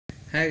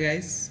Hi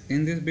guys,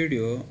 in this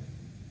video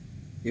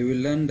you will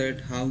learn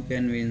that how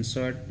can we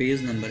insert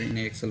page number in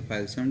Excel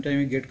file. Sometimes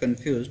you get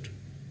confused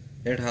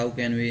that how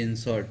can we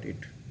insert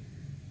it.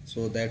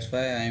 So that's why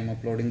I am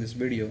uploading this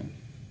video.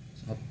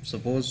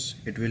 Suppose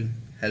it will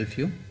help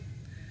you.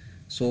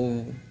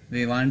 So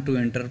we want to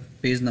enter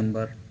page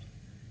number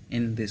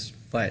in this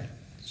file.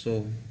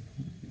 So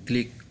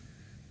click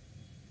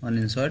on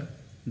insert,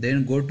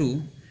 then go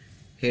to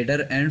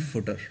header and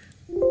footer.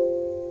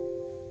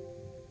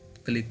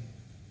 Click,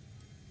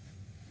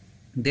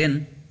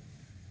 then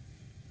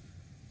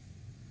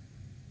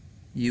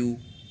you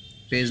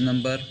page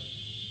number.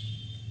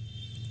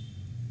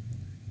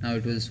 Now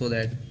it will show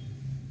that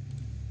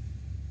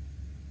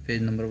page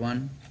number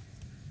 1,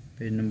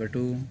 page number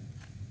 2,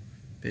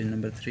 page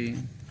number 3,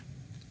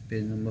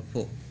 page number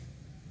 4.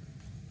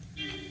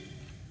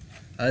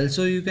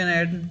 Also you can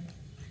add,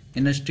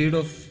 instead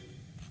of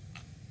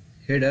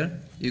header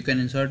you can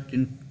insert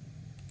in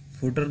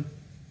footer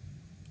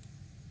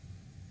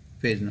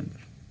page number.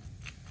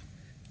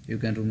 You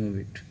can remove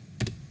it.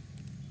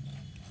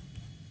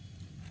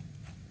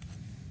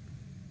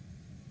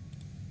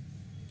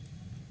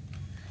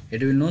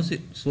 It will not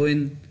show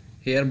in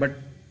here, but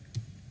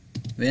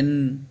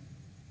when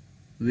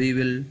we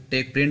will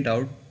take print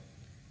out,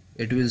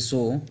 it will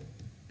show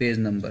page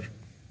number.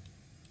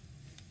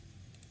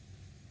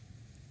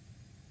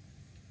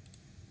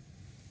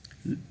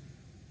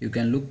 You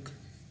can look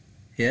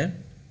here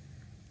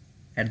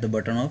at the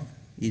button of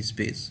each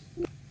page.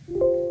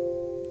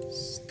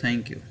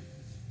 Thank you.